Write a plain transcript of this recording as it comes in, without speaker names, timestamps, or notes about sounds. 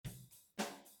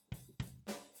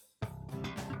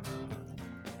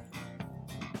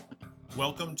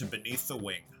Welcome to Beneath the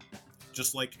Wing.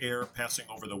 Just like air passing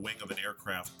over the wing of an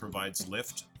aircraft provides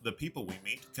lift, the people we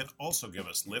meet can also give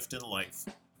us lift in life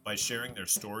by sharing their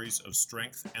stories of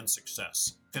strength and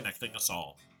success, connecting us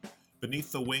all.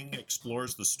 Beneath the Wing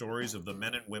explores the stories of the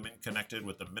men and women connected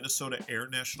with the Minnesota Air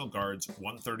National Guard's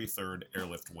 133rd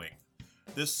Airlift Wing.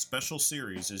 This special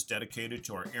series is dedicated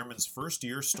to our airmen's first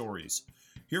year stories.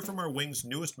 Hear from our wing's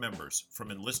newest members,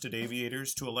 from enlisted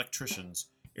aviators to electricians,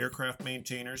 aircraft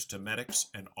maintainers to medics,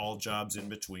 and all jobs in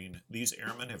between. These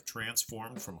airmen have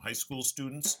transformed from high school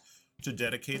students to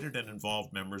dedicated and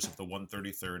involved members of the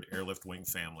 133rd Airlift Wing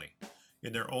family.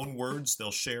 In their own words,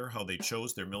 they'll share how they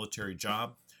chose their military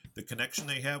job, the connection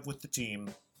they have with the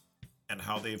team, and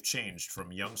how they've changed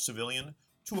from young civilian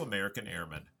to American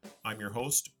airman. I'm your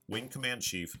host, Wing Command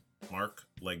Chief Mark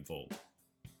Legvold.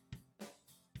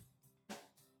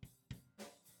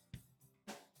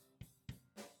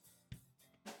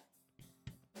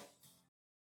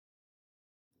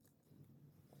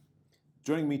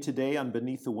 Joining me today on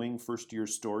Beneath the Wing First Year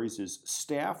Stories is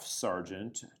Staff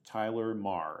Sergeant Tyler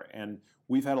Marr. And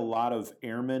we've had a lot of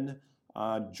airmen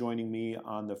joining me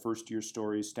on the First Year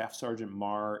Stories. Staff Sergeant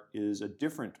Marr is a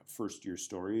different First Year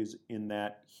Stories in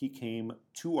that he came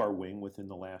to our wing within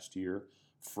the last year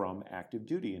from active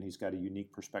duty, and he's got a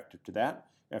unique perspective to that.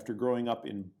 After growing up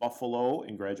in Buffalo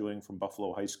and graduating from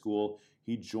Buffalo High School,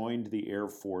 he joined the Air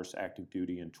Force active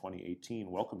duty in 2018.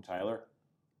 Welcome, Tyler.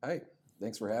 Hi.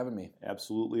 Thanks for having me.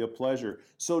 Absolutely a pleasure.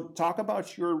 So talk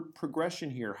about your progression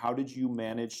here. How did you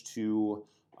manage to,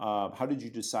 how did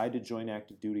you decide to join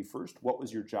active duty first? What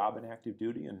was your job in active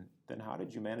duty? And then how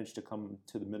did you manage to come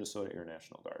to the Minnesota Air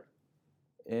National Guard?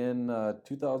 In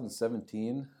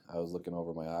 2017, I was looking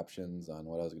over my options on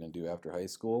what I was going to do after high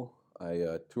school.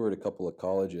 I toured a couple of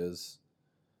colleges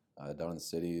down in the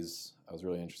cities. I was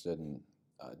really interested in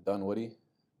Dunwoody.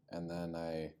 And then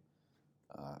I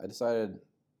decided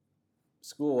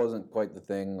school wasn't quite the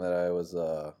thing that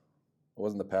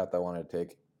wasn't the path I wanted to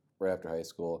take right after high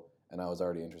school, and I was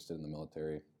already interested in the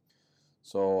military.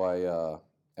 So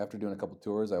after doing a couple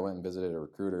tours, I went and visited a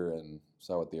recruiter and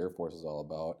saw what the Air Force is all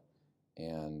about,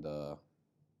 and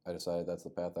I decided that's the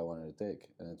path I wanted to take,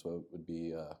 and it's what would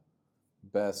be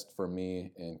best for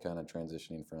me in kind of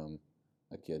transitioning from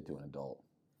a kid to an adult.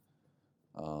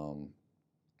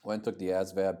 Went and took the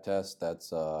ASVAB test.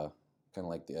 That's kind of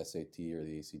like the SAT or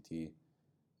the ACT.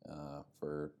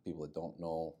 For people that don't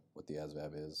know what the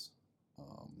ASVAB is.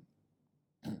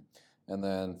 And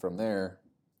then from there,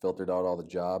 filtered out all the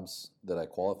jobs that I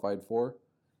qualified for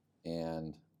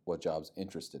and what jobs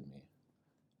interested me.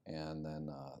 And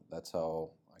then that's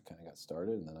how I kind of got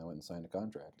started, and then I went and signed a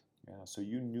contract. Yeah, so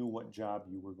you knew what job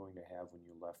you were going to have when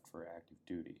you left for active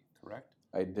duty, correct?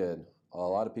 I did. A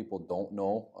lot of people don't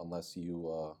know unless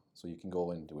you, so you can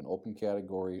go into an open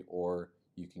category or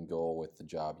you can go with the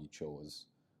job you chose.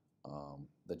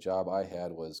 The job I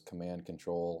had was command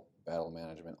control battle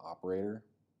management operator,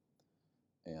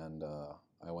 and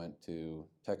I went to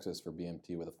Texas for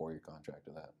BMT with a 4-year contract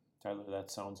of that. Tyler, that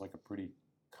sounds like a pretty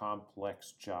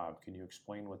complex job. Can you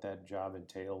explain what that job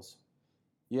entails?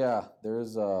 Yeah,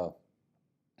 there's kind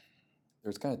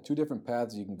of two different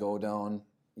paths you can go down.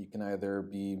 You can either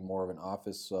be more of an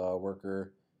office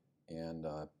worker and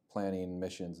planning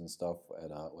missions and stuff at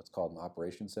what's called an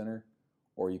operations center,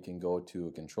 or you can go to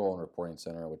a control and reporting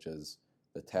center, which is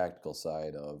the tactical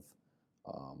side of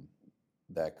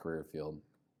that career field.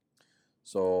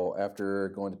 So after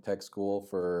going to tech school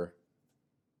for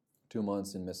 2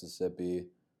 months in Mississippi,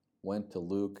 went to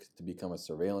Luke to become a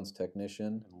surveillance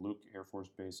technician. And Luke Air Force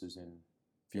Base is in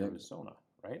Arizona,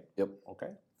 right? Yep.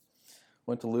 Okay.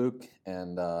 Went to Luke,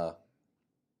 and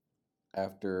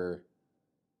after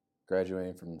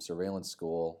graduating from surveillance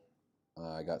school,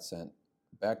 I got sent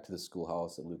back to the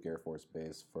schoolhouse at Luke Air Force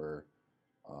Base for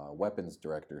weapons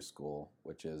director school,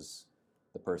 which is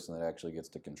the person that actually gets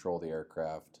to control the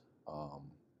aircraft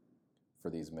for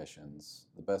these missions.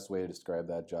 The best way to describe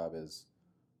that job is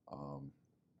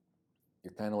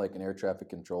you're kind of like an air traffic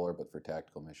controller, but for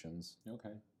tactical missions.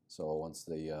 Okay. So once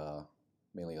the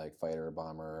mainly like fighter,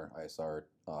 bomber, ISR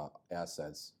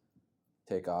assets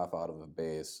take off out of a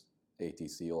base,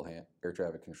 ATC will air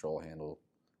traffic control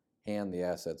hand the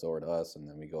assets over to us, and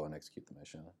then we go and execute the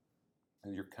mission.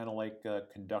 And you're kind of like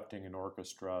conducting an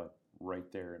orchestra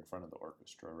right there in front of the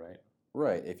orchestra, right?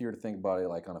 Right. If you were to think about it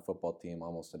like on a football team,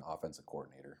 almost an offensive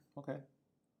coordinator. Okay.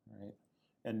 All right.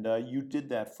 And you did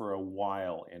that for a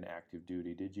while in active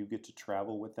duty. Did you get to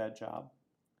travel with that job?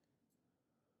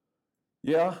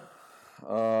 Yeah.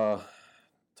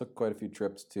 Took quite a few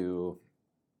trips to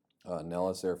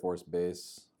Nellis Air Force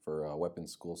Base for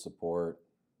weapons school support,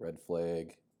 Red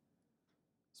Flag,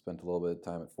 Spent a little bit of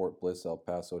time at Fort Bliss, El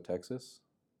Paso, Texas.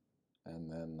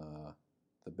 And then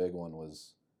the big one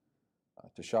was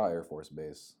to Shaw Air Force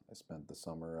Base. I spent the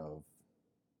summer of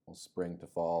spring to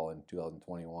fall in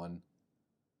 2021,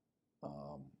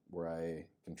 where I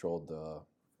controlled the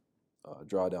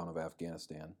drawdown of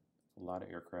Afghanistan. A lot of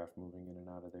aircraft moving in and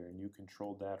out of there, and you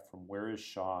controlled that from where is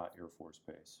Shaw Air Force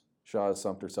Base? Shaw is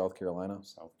Sumter, South Carolina.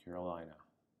 South Carolina.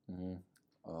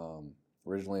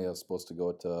 Originally, I was supposed to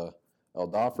go to El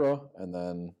Dafra, and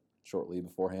then shortly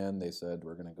beforehand, they said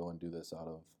we're going to go and do this out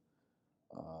of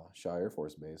Shaw Air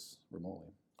Force Base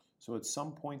remotely. So at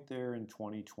some point there in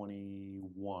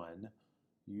 2021,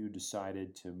 you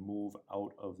decided to move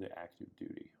out of the active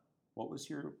duty.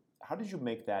 How did you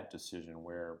make that decision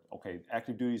where, okay,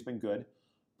 active duty's been good,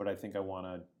 but I think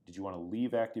did you want to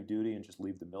leave active duty and just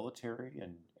leave the military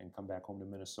and come back home to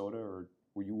Minnesota, or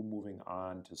were you moving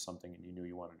on to something and you knew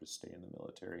you wanted to stay in the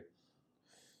military?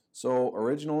 So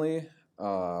originally,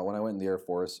 when I went in the Air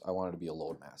Force, I wanted to be a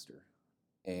loadmaster,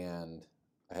 and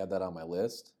I had that on my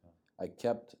list. I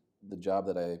kept the job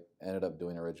that I ended up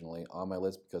doing originally on my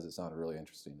list because it sounded really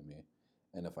interesting to me.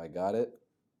 And if I got it,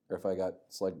 or if I got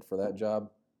selected for that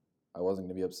job, I wasn't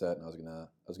going to be upset, and I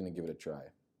was gonna give it a try.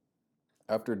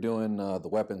 After doing the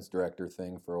weapons director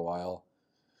thing for a while,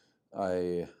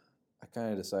 I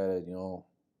kind of decided, I'm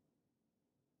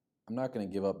not going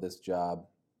to give up this job.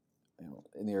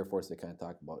 In the Air Force, they kind of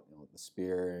talk about the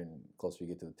spear, and the closer you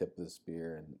get to the tip of the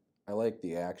spear, and I like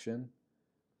the action,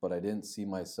 but I didn't see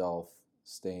myself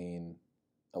staying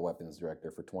a weapons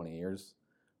director for 20 years.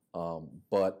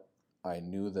 But I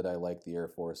knew that I liked the Air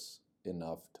Force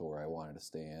enough to where I wanted to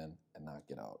stay in and not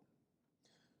get out.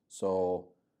 So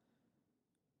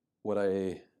what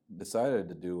I decided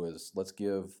to do is let's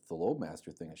give the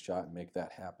Loadmaster thing a shot and make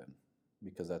that happen,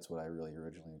 because that's what I really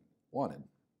originally wanted.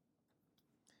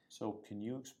 So can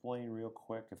you explain real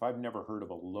quick, if I've never heard of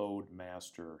a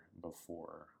Loadmaster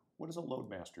before, what does a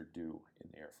Loadmaster do in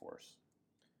the Air Force?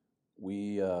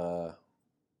 We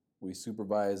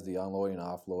supervise the unloading and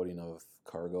offloading of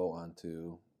cargo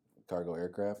onto cargo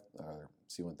aircraft,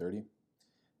 C-130,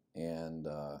 and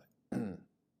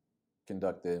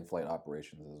conduct the in-flight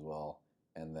operations as well.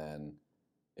 And then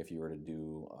if you were to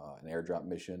do an airdrop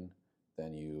mission,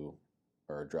 then you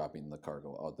are dropping the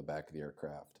cargo out the back of the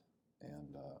aircraft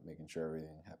and making sure everything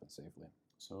happens safely.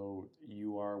 So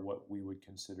you are what we would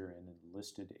consider an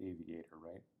enlisted aviator,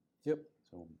 right? Yep.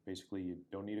 So basically you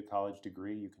don't need a college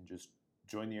degree. You can just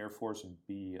join the Air Force and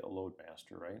be a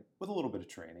Loadmaster, right? With a little bit of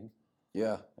training.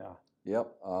 Yeah. Yeah.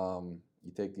 Yep.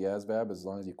 You take the ASVAB as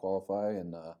long as you qualify,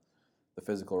 and the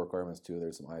physical requirements too.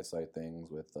 There's some eyesight things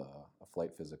with a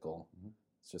flight physical. Mm-hmm.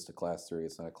 It's just a Class 3.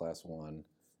 It's not a Class 1.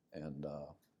 And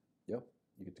yep,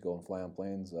 you get to go and fly on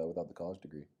planes without the college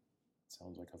degree.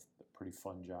 Sounds like a pretty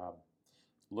fun job.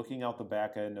 Looking out the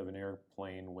back end of an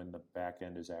airplane when the back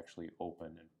end is actually open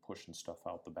and pushing stuff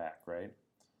out the back, right?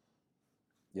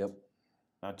 Yep.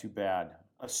 Not too bad.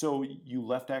 So you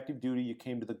left active duty, you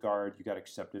came to the Guard, you got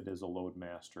accepted as a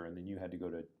Loadmaster, and then you had to go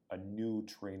to a new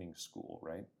training school,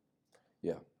 right?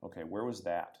 Yeah. Okay, where was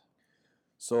that?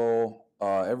 So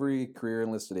every career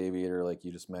enlisted aviator, like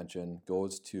you just mentioned,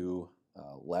 goes to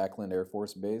Lackland Air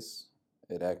Force Base.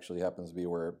 It actually happens to be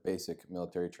where basic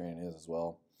military training is as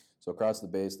well. So across the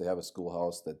base, they have a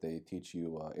schoolhouse that they teach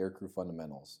you aircrew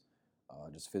fundamentals,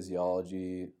 just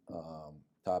physiology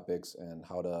topics, and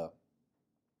how to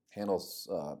handle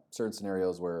certain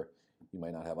scenarios where you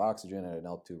might not have oxygen at an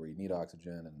altitude where you need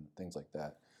oxygen and things like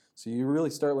that. So you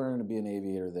really start learning to be an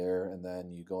aviator there, and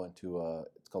then you go into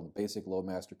it's called the Basic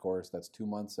Loadmaster course. That's 2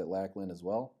 months at Lackland as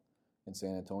well in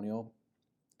San Antonio.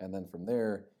 And then from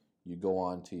there, you go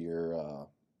on to your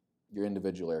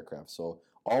individual aircraft. So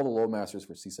all the Loadmasters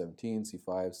for C-17,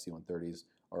 C-5s, C-130s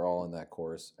are all in that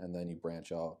course, and then you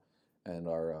branch out. And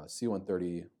our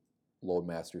C-130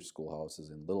 Loadmaster schoolhouse is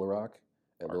in Little Rock.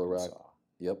 At Arkansas. Little Rock.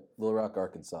 Yep, Little Rock,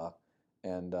 Arkansas.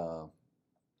 And the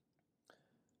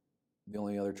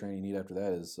only other training you need after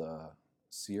that is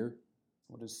SEER.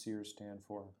 What does SEER stand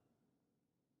for?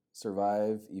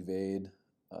 Survive, evade,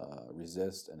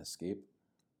 resist, and escape.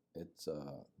 It's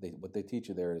what they teach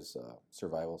you there is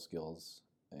survival skills,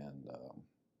 and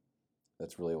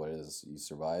that's really what it is. You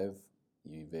survive,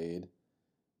 you evade,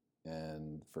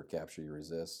 and for capture you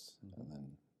resist, and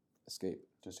then escape.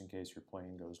 Just in case your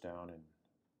plane goes down and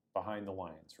behind the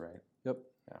lines, right? Yep.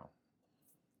 Yeah.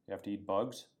 You have to eat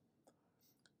bugs?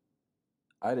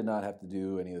 I did not have to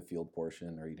do any of the field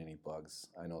portion or eat any bugs.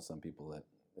 I know some people that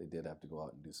they did have to go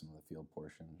out and do some of the field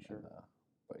portion. Sure. And,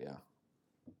 but yeah.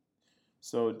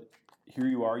 So here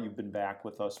you are. You've been back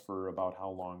with us for about how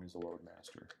long as a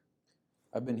Loadmaster?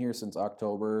 I've been here since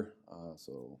October,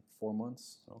 so 4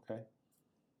 months. Okay.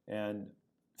 And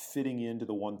fitting into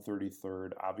the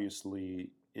 133rd,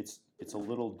 obviously, it's a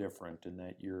little different in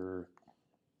that your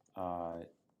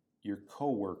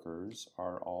coworkers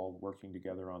are all working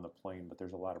together on the plane, but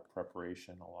there's a lot of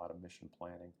preparation, a lot of mission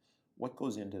planning. What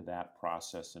goes into that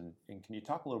process, and can you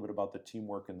talk a little bit about the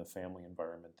teamwork and the family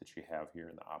environment that you have here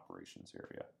in the operations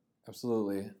area?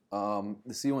 Absolutely.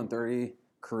 The C-130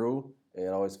 crew, it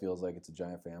always feels like it's a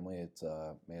giant family. It's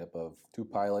made up of 2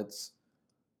 pilots,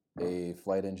 a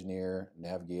flight engineer,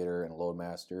 navigator, and a load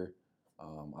master.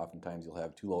 Oftentimes you'll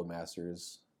have 2 load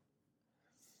masters.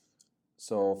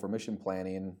 So for mission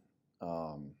planning,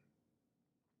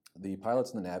 the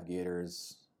pilots and the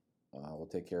navigators will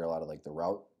take care of a lot of like the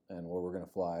route and where we're going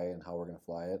to fly and how we're going to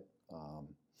fly it.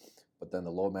 But then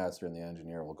the load master and the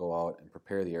engineer will go out and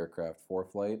prepare the aircraft for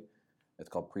flight. It's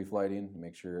called pre-flighting. You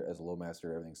make sure as a load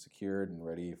master everything's secured and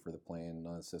ready for the plane.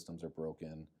 None of the systems are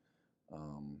broken.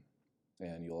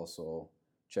 And you also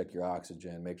check your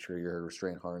oxygen, make sure your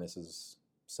restraint harness is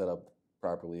set up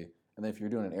properly. And then if you're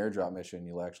doing an airdrop mission,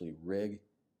 you'll actually rig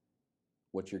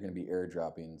what you're going to be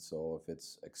airdropping. So if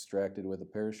it's extracted with a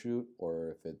parachute or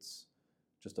if it's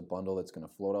just a bundle that's going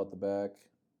to float out the back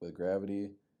with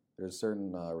gravity, there's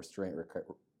certain restraint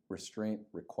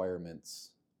requirements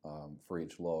for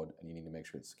each load, and you need to make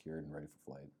sure it's secured and ready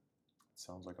for flight.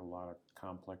 Sounds like a lot of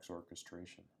complex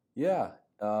orchestration. Yeah.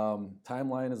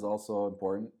 Timeline is also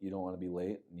important. You don't want to be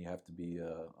late, and you have to be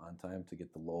on time to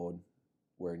get the load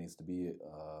where it needs to be,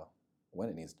 when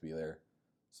it needs to be there.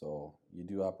 So you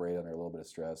do operate under a little bit of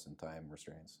stress and time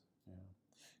restraints. Yeah.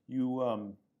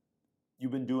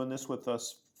 You've been doing this with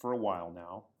us for a while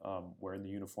now, wearing the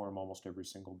uniform almost every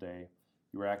single day.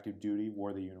 You were active duty,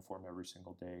 wore the uniform every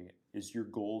single day. Is your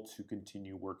goal to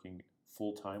continue working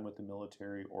full-time with the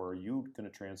military, or are you going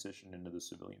to transition into the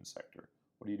civilian sector?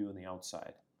 What do you do on the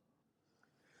outside?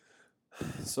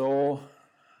 So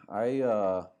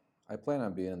I plan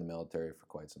on being in the military for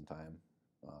quite some time.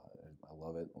 I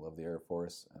love it. I love the Air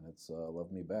Force, and it's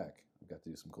loved me back. I've got to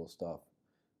do some cool stuff.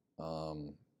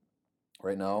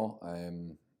 Right now,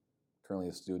 I'm currently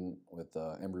a student with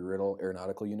Embry-Riddle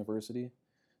Aeronautical University.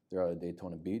 They're out of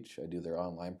Daytona Beach. I do their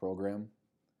online program.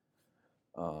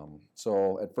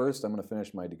 So at first, I'm going to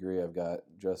finish my degree. I've got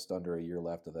just under a year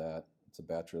left of that. It's a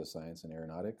Bachelor of Science in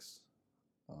Aeronautics.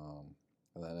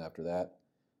 And then after that,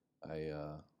 I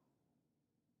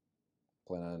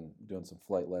plan on doing some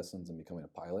flight lessons and becoming a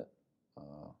pilot.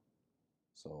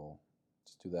 So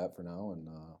just do that for now and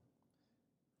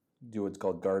do what's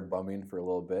called guard bumming for a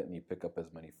little bit, and you pick up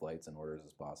as many flights and orders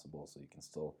as possible so you can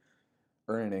still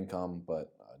earn an income,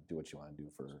 but do what you want to do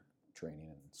for training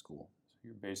and school. So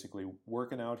you're basically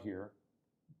working out here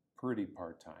pretty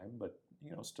part-time, but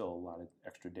still a lot of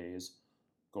extra days,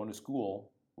 going to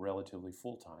school relatively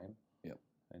full-time. Yep.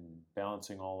 And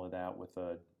balancing all of that with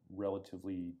a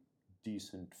relatively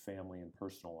decent family and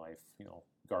personal life.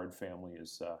 Guard family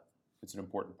is it's an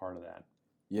important part of that.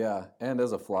 Yeah, and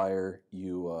as a flyer,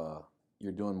 you're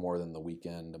doing more than the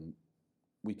weekend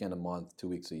a month, 2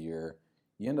 weeks a year.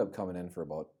 You end up coming in for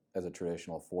about, as a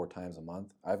traditional, 4 times a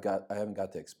month. I haven't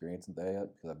got to experience that yet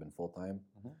because I've been full time.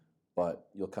 Mm-hmm. But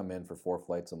you'll come in for 4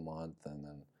 flights a month, and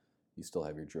then you still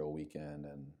have your drill weekend,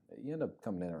 and you end up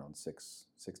coming in around 6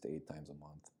 to 8 times a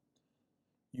month.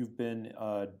 You've been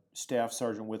staff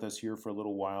sergeant with us here for a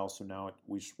little while, so now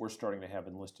we're starting to have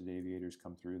enlisted aviators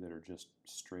come through that are just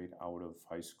straight out of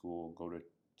high school, go to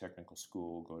technical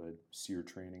school, go to SEER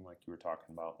training like you were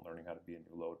talking about, learning how to be a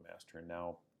new load master, and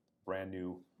now brand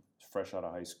new, fresh out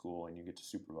of high school, and you get to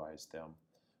supervise them.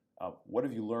 What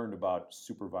have you learned about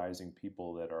supervising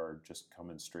people that are just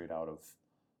coming straight out of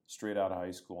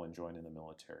high school and joining the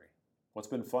military? What's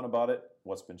been fun about it?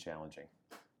 What's been challenging?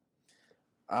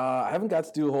 I haven't got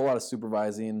to do a whole lot of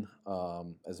supervising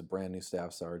as a brand new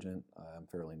staff sergeant. I'm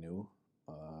fairly new.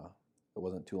 It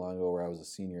wasn't too long ago where I was a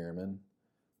senior airman.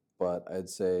 But I'd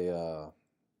say,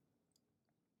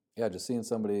 just seeing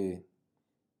somebody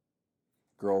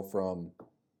grow from,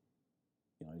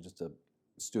 just a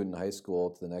student in high school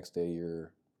to the next day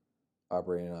you're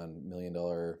operating on $1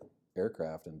 million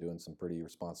aircraft and doing some pretty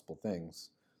responsible things.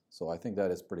 So I think that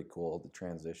is pretty cool, the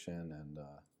transition, and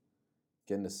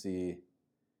getting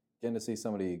to see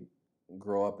somebody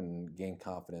grow up and gain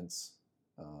confidence,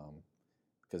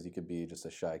 because you could be just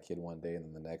a shy kid one day and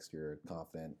then the next you're a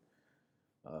confident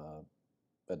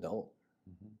adult.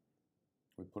 Mm-hmm.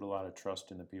 We put a lot of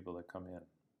trust in the people that come in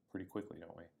pretty quickly,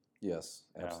 don't we? Yes,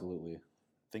 absolutely.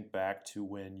 Think back to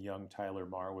when young Tyler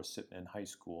Marr was sitting in high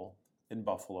school in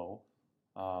Buffalo,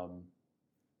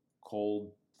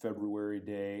 cold February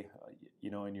day,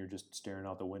 and you're just staring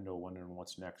out the window, wondering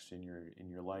what's next in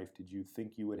your life. Did you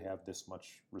think you would have this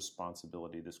much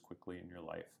responsibility this quickly in your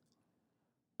life?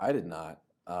 I did not.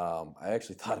 I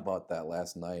actually thought about that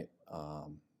last night.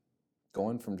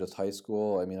 Going from just high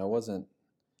school, I mean, I wasn't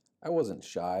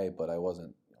shy, but I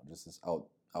wasn't just this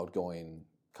outgoing,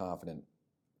 confident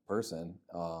person.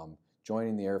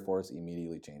 Joining the Air Force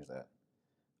immediately changed that.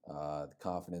 The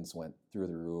confidence went through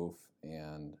the roof,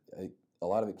 and a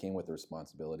lot of it came with the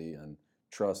responsibility and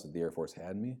trust that the Air Force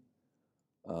had me.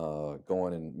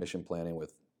 Going and mission planning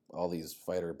with all these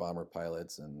fighter bomber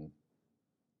pilots, and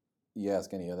you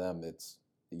ask any of them,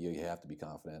 you have to be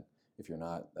confident. If you're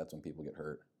not, that's when people get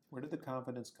hurt. Where did the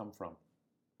confidence come from?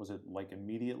 Was it like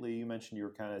immediately? You mentioned you were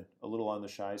kind of a little on the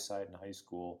shy side in high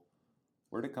school.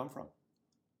 Where did it come from?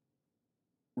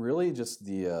 Really, just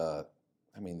the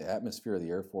atmosphere of the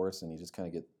Air Force, and you just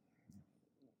kind of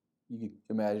you can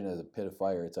imagine it as a pit of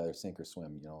fire. It's either sink or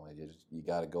swim. You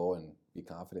got to go and be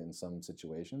confident in some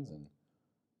situations, and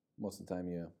most of the time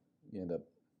you end up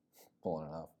pulling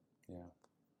it off.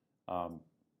 Yeah.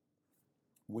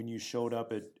 When you showed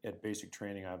up at basic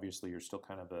training, obviously you're still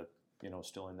kind of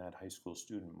still in that high school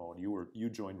student mode. You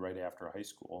joined right after high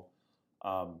school.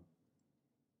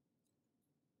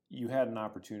 You had an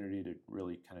opportunity to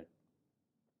really kind of,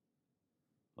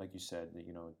 like you said,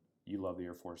 you love the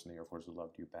Air Force and the Air Force has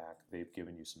loved you back. They've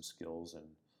given you some skills,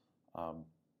 and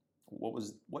what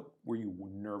were you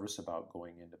nervous about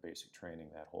going into basic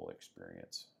training, that whole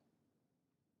experience?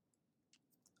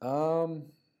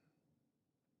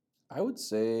 I would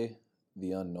say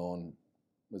the unknown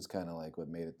was kind of like what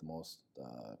made it the most,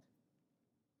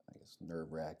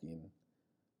 nerve-wracking.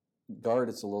 Guard,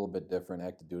 it's a little bit different.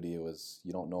 Active duty,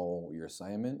 you don't know your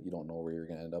assignment. You don't know where you're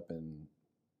going to end up in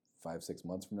 5-6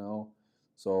 months from now.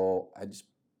 So I just,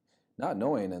 not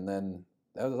knowing, and then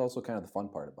that was also kind of the fun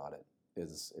part about it,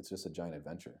 is it's just a giant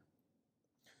adventure.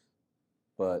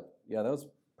 But yeah, that was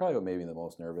probably what made me the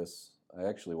most nervous. I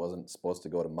actually wasn't supposed to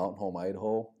go to Mountain Home,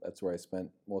 Idaho. That's where I spent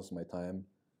most of my time.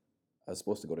 I was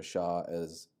supposed to go to Shaw,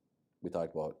 as we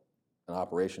talked about, an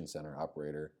operations center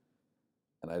operator,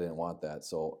 and I didn't want that.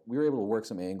 So we were able to work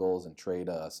some angles and trade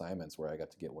assignments where I got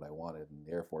to get what I wanted. And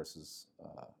the Air Force is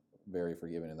very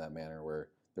forgiving in that manner, where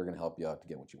they're going to help you out to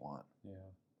get what you want. Yeah.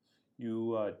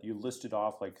 You listed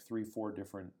off like 3-4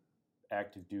 different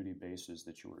active duty bases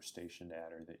that you were stationed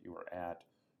at or that you were at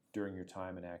during your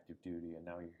time in active duty, and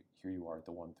now here you are at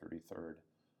the 133rd.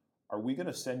 Are we going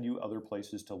to send you other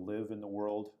places to live in the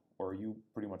world, or are you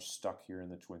pretty much stuck here in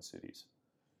the Twin Cities?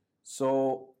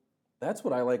 So that's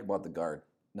what I like about the Guard.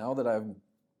 Now that I'm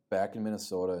back in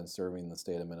Minnesota and serving the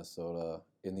state of Minnesota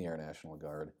in the Air National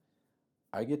Guard,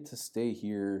 I get to stay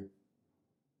here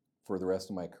for the rest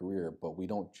of my career, but we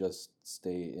don't just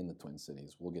stay in the Twin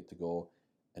Cities. We'll get to go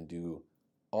and do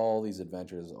all these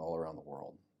adventures all around the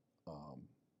world.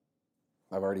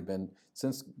 I've already been,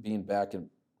 since being back in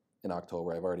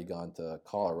October, I've already gone to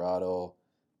Colorado.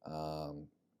 I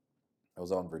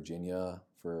was out in Virginia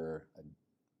for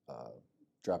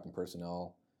dropping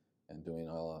personnel and doing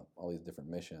all these different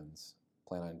missions.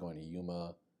 Plan on going to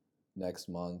Yuma next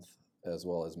month, as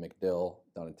well as MacDill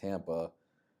down in Tampa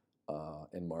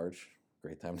in March.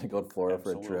 Great time to go to Florida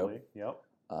for a trip. Yep.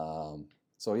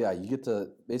 So yeah, you get to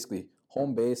basically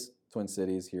home base, Twin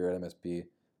Cities here at MSP,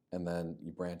 and then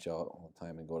you branch out all the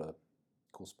time and go to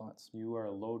cool spots. You are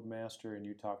a load master, and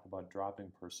you talked about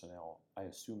dropping personnel. I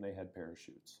assume they had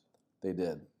parachutes. They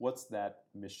did. What's that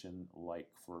mission like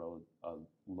for a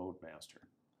load master?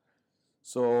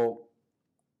 So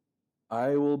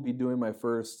I will be doing my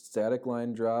first static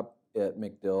line drop at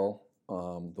MacDill.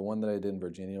 The one that I did in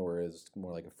Virginia, where it's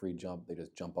more like a free jump, they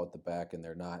just jump out the back and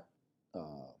they're not,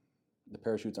 the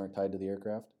parachutes aren't tied to the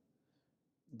aircraft.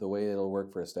 The way it'll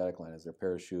work for a static line is their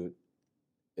parachute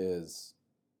is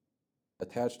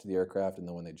attached to the aircraft, and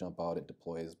then when they jump out, it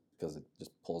deploys because it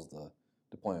just pulls the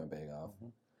deployment bag off. Mm-hmm.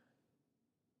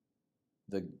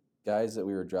 The guys that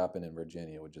we were dropping in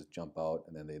Virginia would just jump out,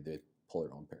 and then they'd pull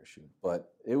their own parachute.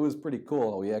 But it was pretty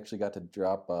cool. We actually got to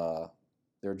drop,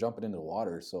 they were jumping into the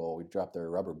water, so we dropped their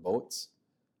rubber boats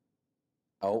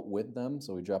out with them.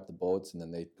 So we dropped the boats, and then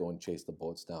they go and chase the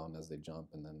boats down as they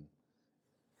jump, and then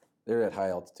they're at high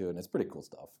altitude, and it's pretty cool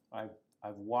stuff. I've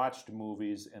watched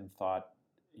movies and thought,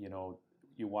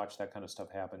 you watch that kind of stuff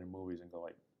happen in movies and go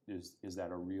like, is that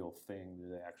a real thing? Do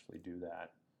they actually do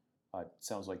that? It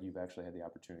sounds like you've actually had the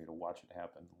opportunity to watch it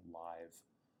happen live.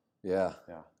 Yeah.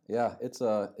 It's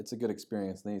a good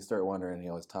experience. And then you start wondering,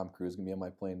 is Tom Cruise gonna be on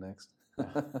my plane next?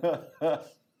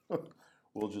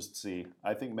 We'll just see.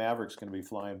 I think Maverick's going to be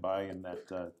flying by in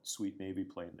that sweet Navy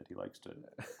plane that he likes to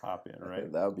hop in,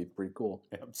 right? That would be pretty cool.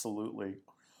 Absolutely.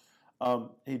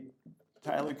 Hey,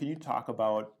 Tyler, can you talk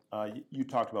about, you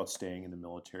talked about staying in the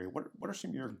military. What are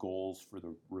some of your goals for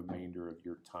the remainder of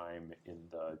your time in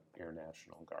the Air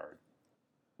National Guard?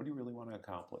 What do you really want to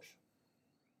accomplish?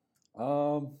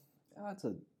 Yeah,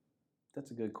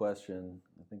 that's a good question.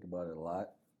 I think about it a lot.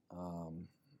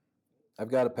 I've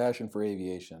got a passion for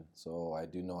aviation, so I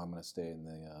do know I'm going to stay in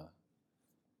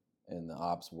the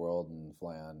ops world and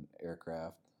fly on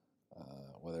aircraft,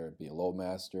 whether it be a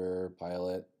loadmaster,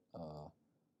 pilot.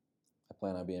 I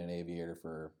plan on being an aviator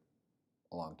for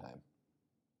a long time.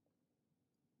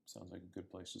 Sounds like a good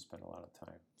place to spend a lot of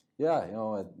time. Yeah,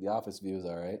 the office view is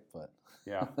all right, but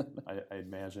yeah, I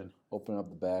imagine opening up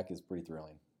the back is pretty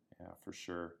thrilling. Yeah, for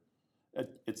sure.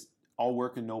 It's all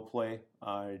work and no play.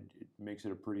 It makes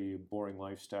it a pretty boring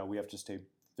lifestyle. We have to stay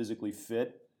physically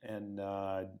fit, and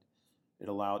they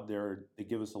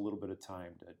give us a little bit of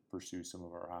time to pursue some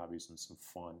of our hobbies and some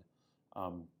fun.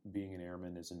 Being an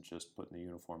airman isn't just putting the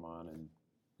uniform on and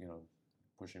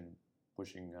pushing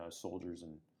soldiers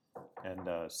and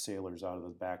sailors out of the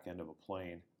back end of a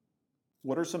plane.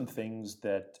 What are some things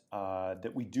that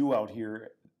we do out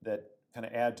here that kind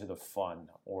of add to the fun,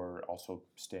 or also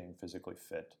staying physically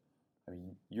fit? I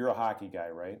mean, you're a hockey guy,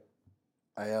 right?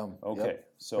 I am. Okay, yep.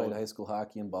 So played high school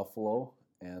hockey in Buffalo,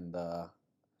 and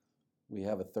we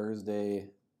have a Thursday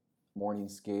morning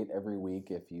skate every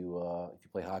week. If you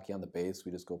play hockey on the base,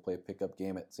 we just go play a pickup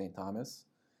game at St. Thomas,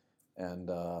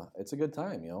 and it's a good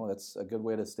time. That's a good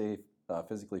way to stay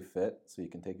physically fit, so you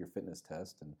can take your fitness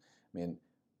test. And I mean,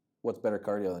 what's better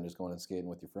cardio than just going and skating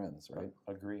with your friends, right?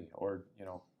 Agree. Or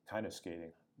kind of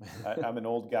skating. I'm an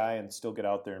old guy and still get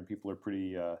out there, and people are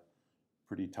pretty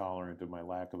tolerant of my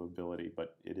lack of ability,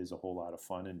 but it is a whole lot of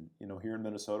fun. And here in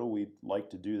Minnesota, we like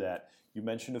to do that. You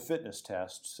mentioned a fitness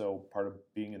test, so part of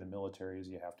being in the military is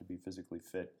you have to be physically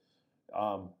fit.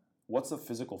 What's the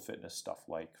physical fitness stuff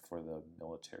like for the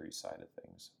military side of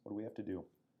things? What do we have to do?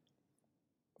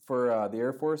 For the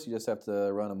Air Force, you just have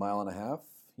to run 1.5 miles.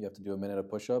 You have to do a minute of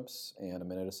push-ups and a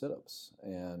minute of sit-ups.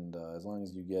 And as long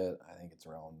as you get, I think it's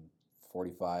around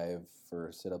 45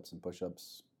 for sit-ups and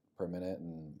push-ups per minute,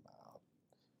 and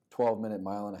 12-minute 1.5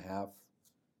 miles,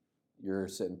 you're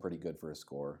sitting pretty good for a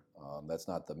score. That's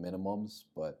not the minimums,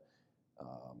 but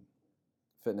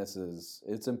fitness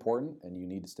it's important, and you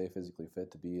need to stay physically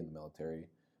fit to be in the military.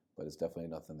 But it's definitely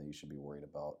nothing that you should be worried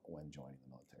about when joining the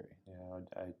military.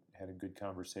 Yeah, I had a good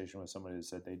conversation with somebody that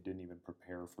said they didn't even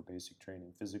prepare for basic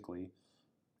training physically,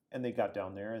 and they got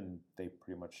down there and they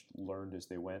pretty much learned as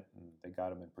they went, and they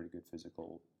got them in pretty good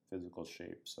physical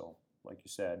shape. So, like you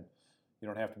said, you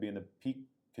don't have to be in the peak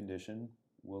condition.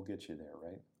 We'll get you there,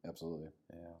 right? Absolutely.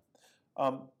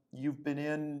 Yeah. You've been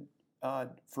in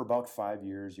for about 5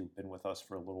 years. You've been with us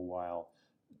for a little while.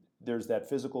 There's that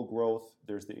physical growth,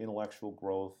 there's the intellectual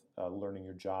growth, learning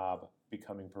your job,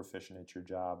 becoming proficient at your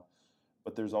job,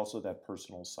 but there's also that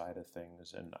personal side of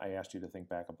things. And I asked you to think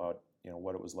back about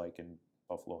what it was like in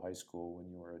Buffalo High School when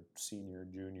you were a senior,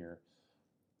 junior.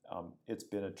 It's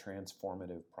been a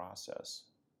transformative process.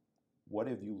 What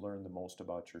have you learned the most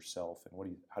about yourself,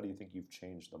 and how do you think you've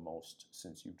changed the most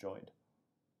since you've joined?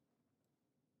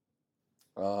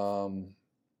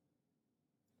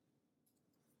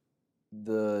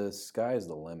 The sky's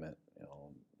the limit.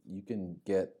 You can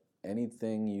get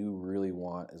anything you really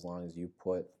want as long as you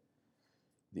put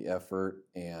the effort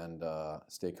and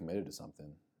stay committed to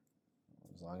something.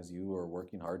 As long as you are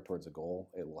working hard towards a goal,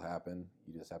 it will happen.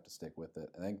 You just have to stick with it.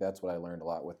 I think that's what I learned a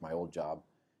lot with my old job,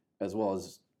 as well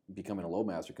as becoming a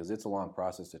loadmaster, because it's a long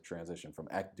process to transition from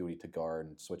active duty to guard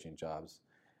and switching jobs.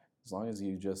 As long as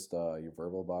you just you're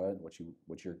verbal about it,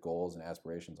 what your goals and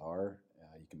aspirations are,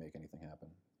 you can make anything happen.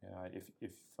 Yeah,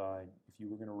 if you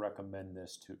were going to recommend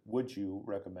this would you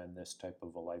recommend this type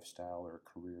of a lifestyle or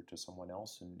career to someone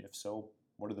else? And if so,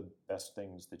 what are the best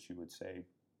things that you would say,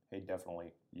 hey,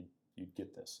 definitely you'd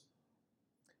get this?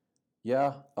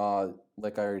 Yeah,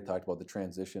 like I already talked about, the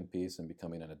transition piece and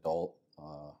becoming an adult,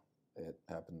 it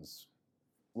happens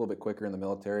a little bit quicker in the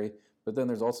military, but then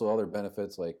there's also other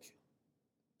benefits like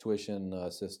tuition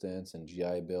assistance and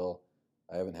GI Bill.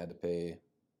 I haven't had to pay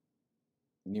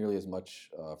nearly as much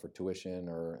for tuition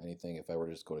or anything if I were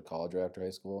to just go to college or after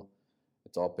high school.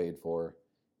 It's all paid for,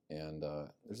 and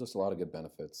there's just a lot of good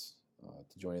benefits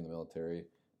to joining the military,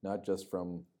 not just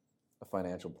from a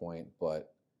financial point,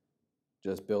 but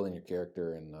just building your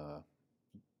character and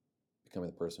becoming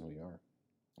the person who you are.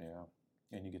 Yeah,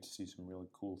 and you get to see some really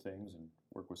cool things and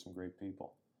work with some great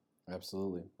people.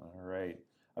 Absolutely. All right.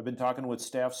 I've been talking with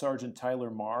Staff Sergeant Tyler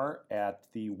Marr at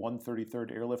the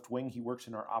 133rd Airlift Wing. He works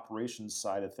in our operations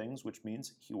side of things, which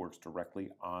means he works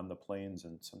directly on the planes,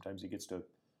 and sometimes he gets to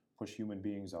push human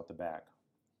beings out the back.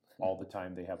 All the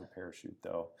time they have a parachute,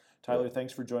 though. Tyler,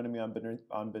 thanks for joining me on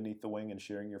Beneath the Wing and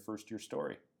sharing your first-year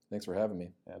story. Thanks for having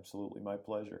me. Absolutely, my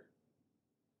pleasure.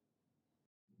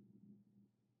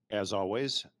 As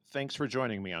always, thanks for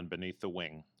joining me on Beneath the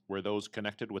Wing, where those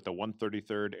connected with the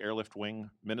 133rd Airlift Wing,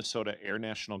 Minnesota Air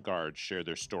National Guard share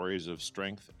their stories of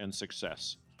strength and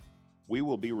success. We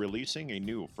will be releasing a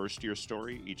new first-year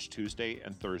story each Tuesday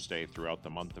and Thursday throughout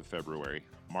the month of February,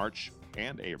 March,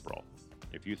 and April.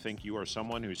 If you think you are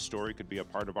someone whose story could be a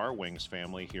part of our Wings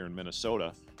family here in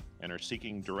Minnesota and are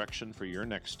seeking direction for your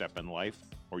next step in life,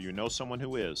 or you know someone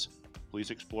who is, please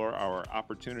explore our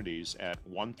opportunities at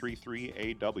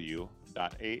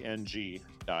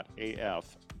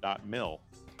 133aw.ang.af.mil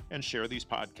and share these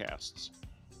podcasts.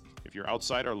 If you're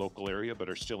outside our local area but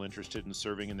are still interested in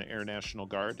serving in the Air National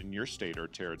Guard in your state or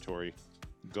territory,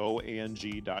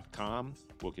 goang.com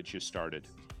will get you started.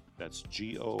 That's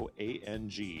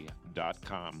goang.com.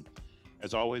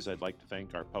 As always, I'd like to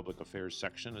thank our public affairs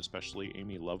section, especially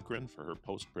Amy Lovegren, for her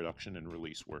post-production and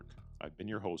release work. I've been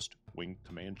your host, Wing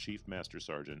Command Chief Master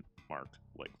Sergeant Mark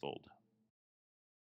Legvold.